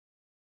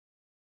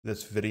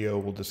This video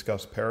will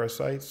discuss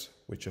parasites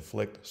which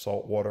afflict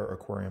saltwater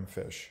aquarium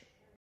fish.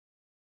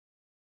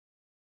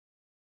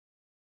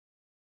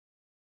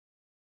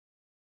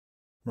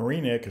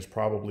 Marine ick is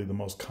probably the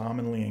most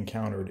commonly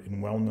encountered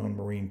and well-known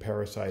marine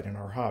parasite in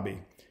our hobby.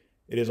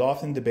 It is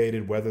often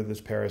debated whether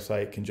this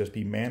parasite can just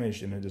be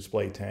managed in a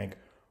display tank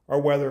or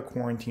whether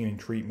quarantine and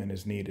treatment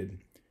is needed.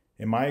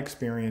 In my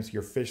experience,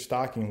 your fish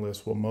stocking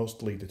list will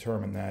mostly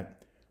determine that.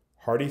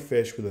 Hardy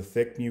fish with a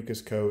thick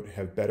mucus coat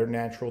have better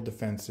natural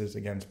defenses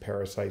against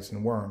parasites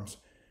and worms.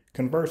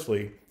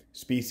 Conversely,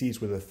 species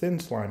with a thin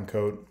slime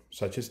coat,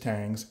 such as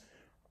tangs,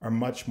 are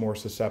much more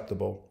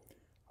susceptible.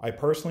 I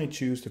personally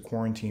choose to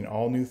quarantine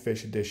all new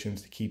fish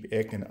additions to keep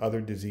ick and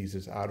other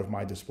diseases out of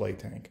my display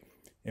tank.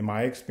 In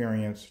my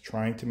experience,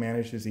 trying to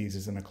manage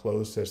diseases in a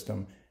closed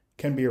system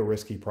can be a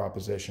risky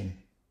proposition.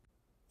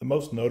 The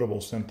most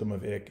notable symptom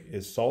of ick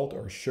is salt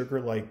or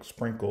sugar-like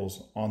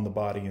sprinkles on the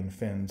body and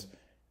fins,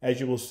 as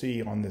you will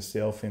see on this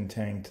sailfin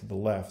tang to the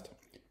left.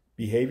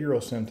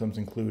 Behavioral symptoms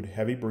include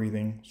heavy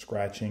breathing,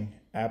 scratching,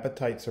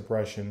 appetite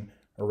suppression,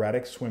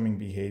 erratic swimming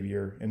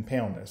behavior, and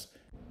paleness.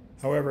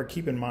 However,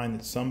 keep in mind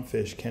that some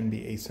fish can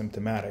be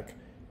asymptomatic.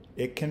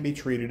 It can be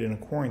treated in a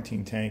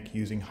quarantine tank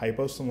using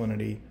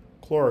hyposalinity,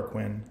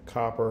 chloroquine,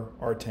 copper,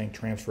 or tank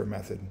transfer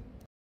method.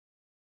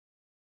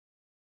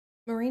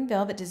 Marine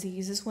velvet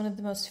disease is one of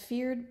the most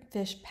feared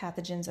fish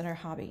pathogens in our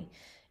hobby.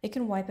 It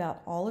can wipe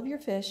out all of your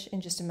fish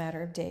in just a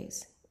matter of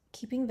days.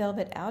 Keeping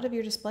velvet out of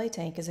your display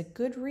tank is a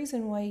good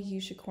reason why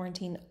you should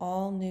quarantine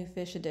all new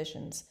fish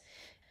additions.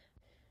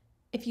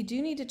 If you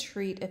do need to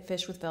treat a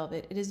fish with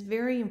velvet, it is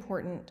very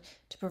important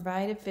to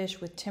provide a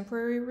fish with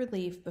temporary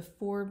relief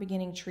before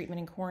beginning treatment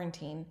and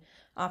quarantine.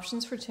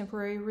 Options for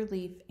temporary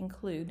relief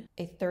include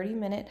a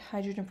 30-minute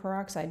hydrogen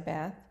peroxide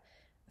bath,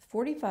 a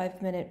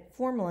 45-minute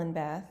formalin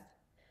bath,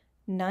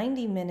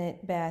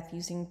 90-minute bath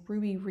using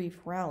Ruby Reef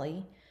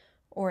Rally,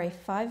 or a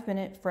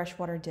 5-minute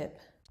freshwater dip.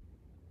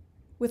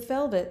 With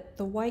velvet,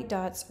 the white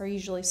dots are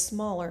usually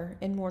smaller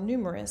and more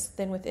numerous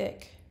than with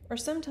ick, or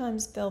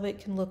sometimes velvet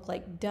can look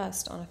like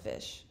dust on a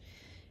fish.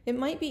 It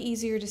might be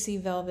easier to see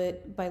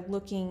velvet by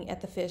looking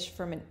at the fish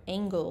from an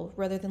angle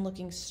rather than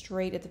looking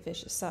straight at the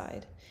fish's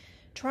side.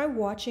 Try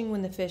watching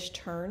when the fish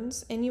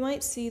turns, and you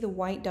might see the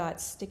white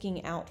dots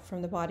sticking out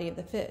from the body of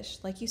the fish,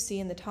 like you see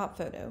in the top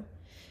photo.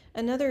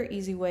 Another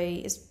easy way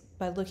is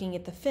by looking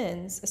at the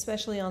fins,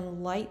 especially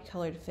on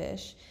light-colored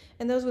fish,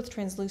 and those with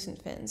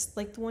translucent fins,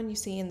 like the one you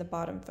see in the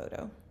bottom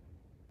photo.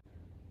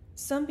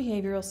 Some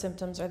behavioral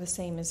symptoms are the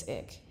same as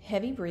ick: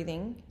 heavy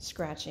breathing,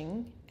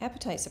 scratching,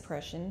 appetite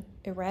suppression,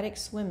 erratic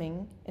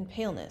swimming, and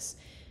paleness.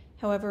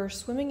 However,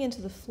 swimming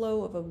into the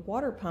flow of a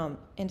water pump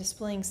and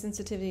displaying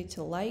sensitivity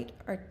to light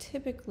are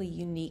typically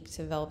unique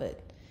to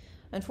velvet.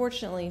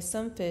 Unfortunately,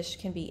 some fish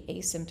can be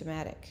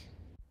asymptomatic.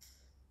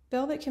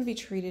 Velvet can be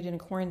treated in a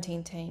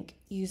quarantine tank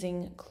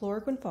using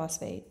chloroquine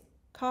phosphate,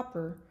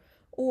 copper,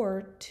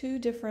 or 2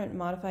 different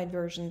modified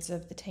versions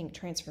of the tank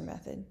transfer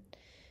method.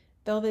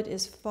 Velvet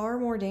is far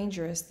more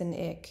dangerous than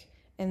ick,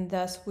 and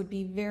thus would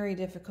be very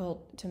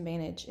difficult to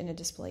manage in a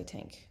display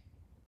tank.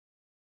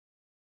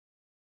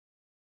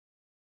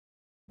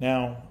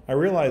 Now, I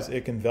realize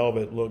ick and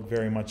velvet look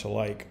very much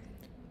alike.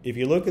 If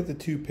you look at the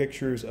 2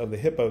 pictures of the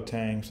hippo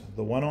tangs,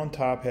 the one on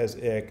top has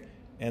ick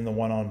and the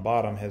one on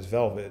bottom has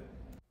velvet.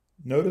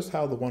 Notice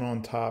how the one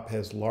on top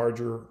has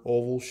larger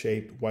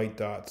oval-shaped white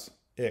dots,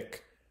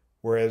 ick,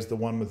 whereas the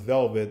one with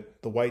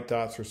velvet, the white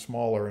dots are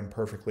smaller and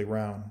perfectly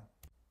round.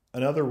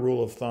 Another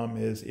rule of thumb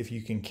is if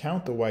you can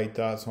count the white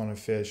dots on a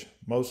fish,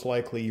 most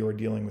likely you are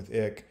dealing with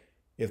ick.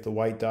 If the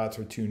white dots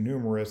are too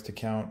numerous to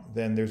count,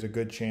 then there's a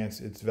good chance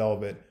it's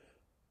velvet.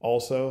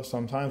 Also,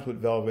 sometimes with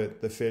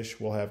velvet, the fish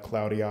will have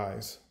cloudy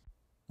eyes.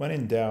 When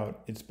in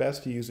doubt, it's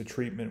best to use a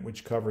treatment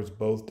which covers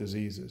both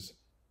diseases,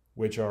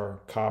 which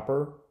are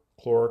copper,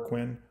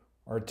 chloroquine,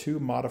 are 2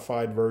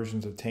 modified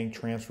versions of tank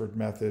transfer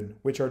method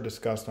which are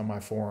discussed on my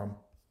forum.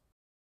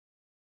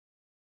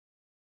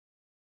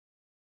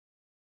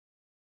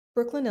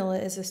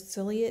 Brooklinella is a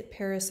ciliate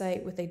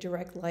parasite with a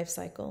direct life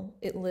cycle.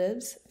 It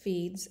lives,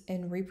 feeds,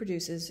 and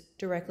reproduces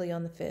directly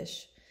on the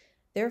fish.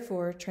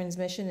 Therefore,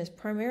 transmission is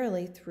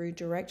primarily through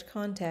direct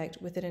contact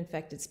with an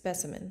infected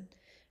specimen.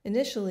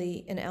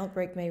 Initially, an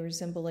outbreak may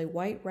resemble a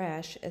white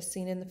rash as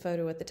seen in the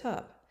photo at the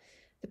top.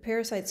 The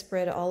parasite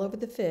spread all over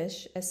the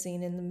fish, as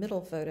seen in the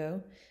middle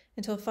photo,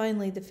 until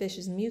finally the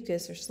fish's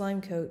mucus or slime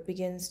coat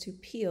begins to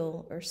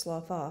peel or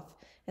slough off,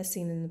 as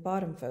seen in the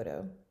bottom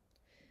photo.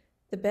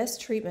 The best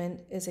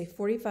treatment is a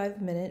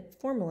 45-minute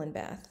formalin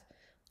bath.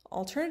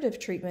 Alternative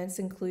treatments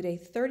include a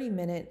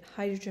 30-minute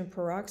hydrogen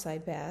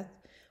peroxide bath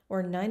or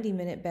a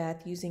 90-minute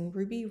bath using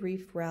Ruby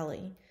Reef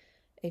Rally.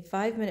 A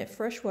 5-minute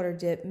freshwater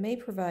dip may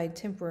provide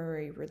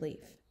temporary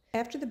relief.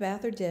 After the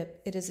bath or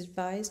dip, it is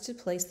advised to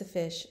place the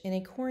fish in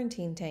a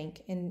quarantine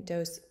tank and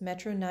dose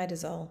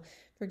metronidazole,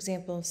 for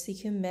example,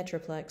 Seachem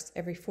Metroplex,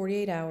 every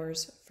 48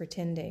 hours for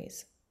 10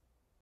 days.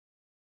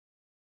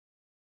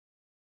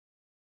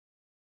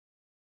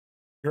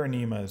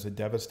 Uranema is a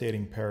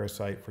devastating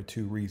parasite for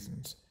 2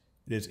 reasons.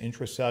 It is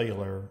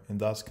intracellular and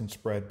thus can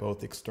spread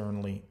both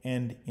externally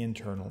and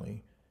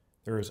internally.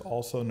 There is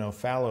also no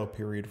fallow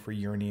period for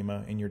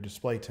uronema in your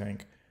display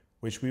tank,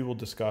 which we will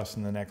discuss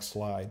in the next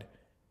slide.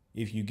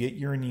 If you get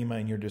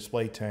uronema in your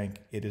display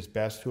tank, it is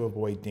best to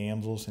avoid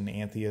damsels and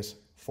anthias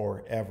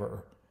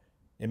forever.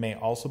 It may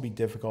also be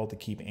difficult to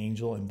keep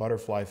angel and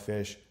butterfly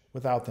fish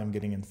without them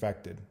getting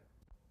infected.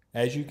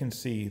 As you can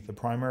see, the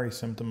primary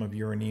symptom of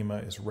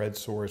uronema is red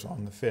sores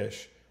on the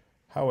fish.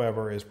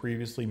 However, as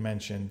previously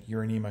mentioned,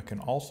 uronema can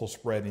also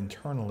spread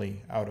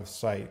internally out of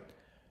sight.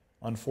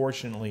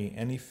 Unfortunately,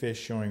 any fish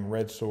showing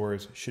red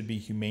sores should be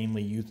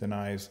humanely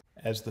euthanized,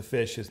 as the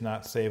fish is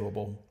not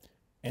savable.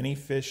 Any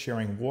fish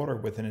sharing water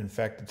with an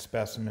infected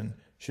specimen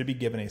should be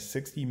given a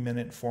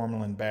 60-minute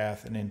formalin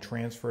bath and then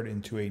transferred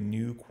into a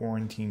new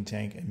quarantine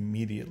tank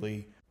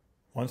immediately.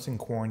 Once in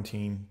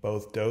quarantine,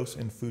 both dose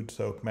and food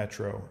soak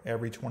Metro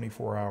every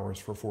 24 hours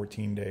for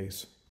 14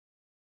 days.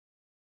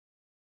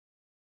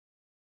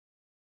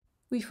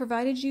 We've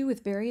provided you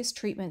with various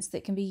treatments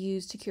that can be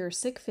used to cure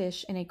sick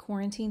fish in a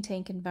quarantine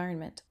tank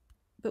environment.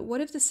 But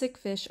what if the sick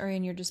fish are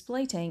in your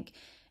display tank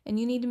and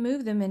you need to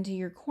move them into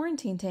your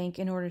quarantine tank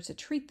in order to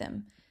treat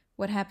them?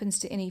 What happens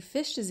to any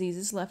fish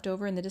diseases left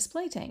over in the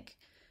display tank?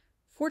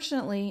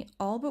 Fortunately,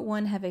 all but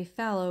one have a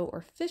fallow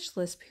or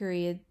fishless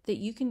period that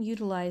you can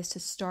utilize to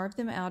starve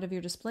them out of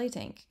your display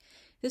tank.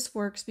 This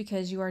works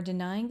because you are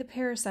denying the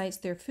parasites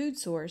their food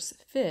source,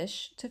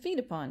 fish, to feed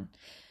upon.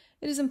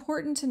 It is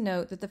important to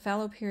note that the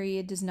fallow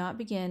period does not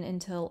begin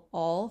until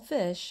all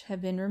fish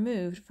have been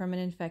removed from an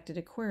infected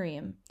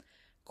aquarium.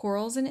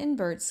 Corals and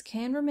inverts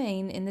can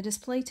remain in the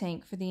display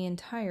tank for the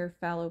entire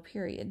fallow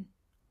period.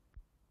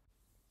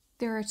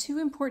 There are two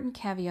important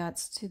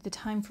caveats to the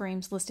time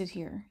frames listed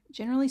here.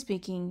 Generally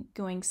speaking,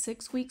 going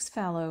 6 weeks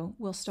fallow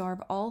will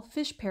starve all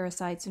fish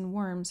parasites and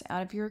worms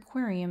out of your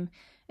aquarium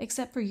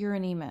except for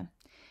uronema.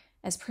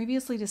 As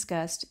previously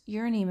discussed,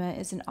 uronema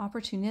is an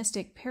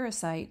opportunistic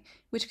parasite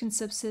which can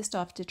subsist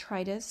off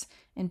detritus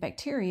and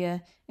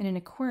bacteria in an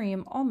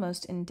aquarium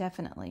almost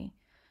indefinitely.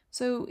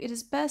 So it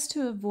is best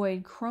to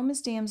avoid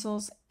chromis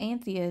damsels,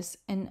 anthias,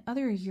 and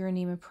other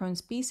uronema-prone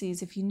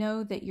species if you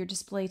know that your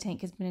display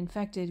tank has been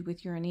infected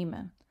with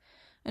uronema.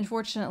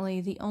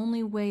 Unfortunately, the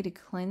only way to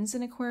cleanse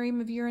an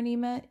aquarium of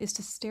uronema is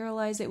to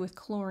sterilize it with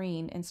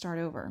chlorine and start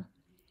over.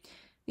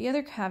 The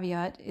other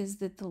caveat is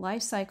that the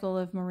life cycle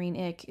of marine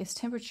ick is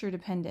temperature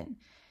dependent,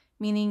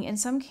 meaning in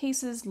some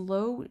cases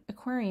low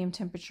aquarium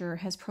temperature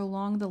has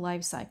prolonged the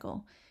life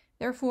cycle.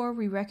 Therefore,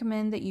 we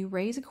recommend that you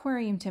raise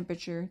aquarium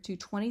temperature to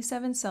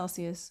 27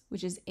 Celsius,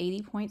 which is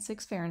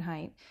 80.6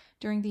 Fahrenheit,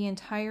 during the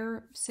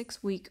entire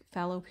 6-week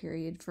fallow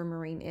period for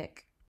marine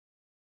ick.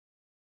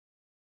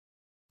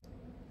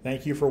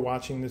 Thank you for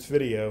watching this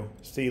video.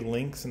 See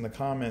links in the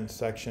comments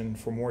section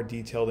for more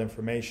detailed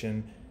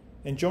information,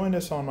 and join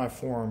us on my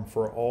forum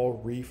for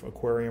all reef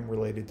aquarium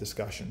related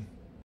discussion.